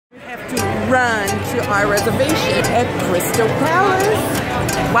run to our reservation at Crystal Palace.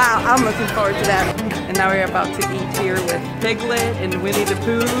 Wow, I'm looking forward to that. And now we're about to eat here with Piglet and Winnie the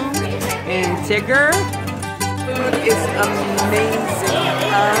Pooh and Tigger. Food is amazing,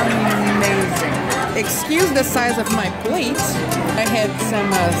 amazing. Excuse the size of my plate. I had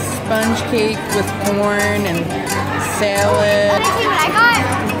some sponge cake with corn and salad. Let me see what I got.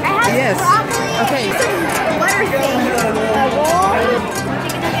 I have yes. broccoli. Okay. Butter thing. A roll.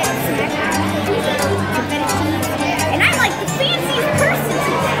 And I like the fanciest person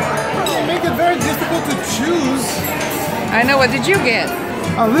today. They make it very difficult to choose. I know. What did you get?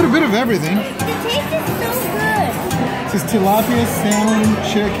 A little bit of everything. The taste is so good. This is tilapia, salmon,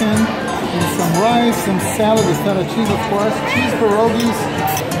 chicken, and some rice, some salad, with feta cheese, of course, cheese pierogies.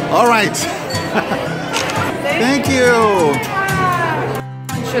 All right. Thank you.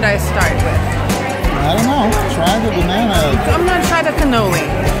 What should I start with? I don't know. Try the banana. I'm gonna try the cannoli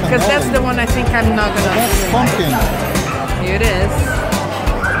because that's the one I think I'm not gonna. That's pumpkin. Here it is.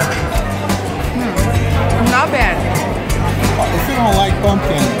 Not bad. If you don't like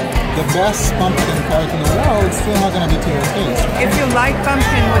pumpkin, the best pumpkin cake in the world is still not gonna be to your taste. If you like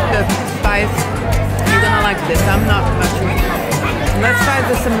pumpkin with the spice, you're gonna like this. I'm not much of a pumpkin. Let's try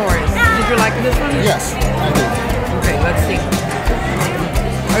the s'mores. Did you like this one? Yes, I did. Okay, let's see.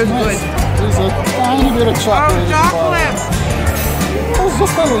 It was good. There's a tiny bit of chocolate. Oh, chocolate! It was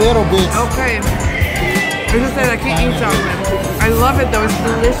just a little bit. Okay. I just said I can't eat chocolate. I love it though, it's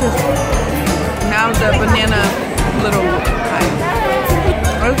delicious. Now the banana little pie.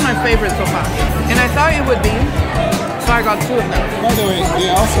 That was my favorite so far. And I thought it would be, so I got 2 of them. By the way, they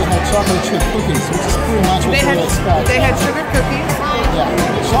also had chocolate chip cookies, which is pretty much what you would expect. They had sugar cookies. Yeah,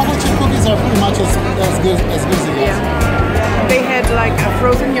 chocolate chip cookies are pretty much as good as it gets. Yeah. They had like a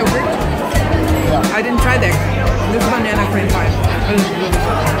frozen yogurt. Yeah. I didn't try that. This banana cream pie.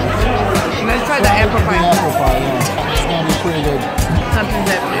 Let's try the apple pie. The apple pie, yeah. It's gonna be pretty good. Something's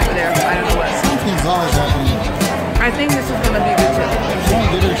happening over there. I don't know what. Something's always happening. I think this is gonna be good too.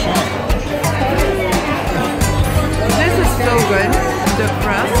 Yeah, give it a shot. This is so good. The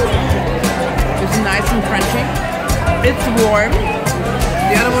crust is nice and crunchy. It's warm.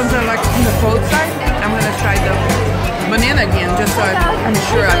 The other ones are like on the cold side. I'm gonna try the banana again just so I'm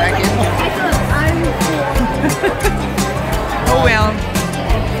sure I like it. Oh well.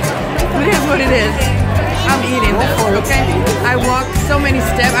 It is what it is. I'm eating this, okay? I walked so many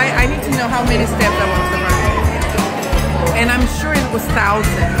steps. I need to know how many steps I walked so far. And I'm sure it was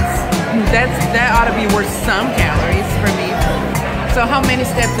thousands. That ought to be worth some calories for me. So how many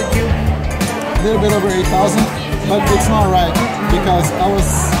steps did you? A little bit over 8,000, but it's not right because I was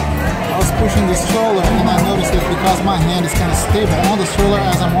pushing the stroller and I noticed that because my hand is kind of stable on the stroller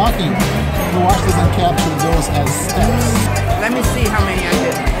as I'm walking, the watch doesn't capture those as steps. Let me see how many I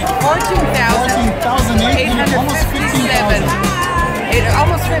did.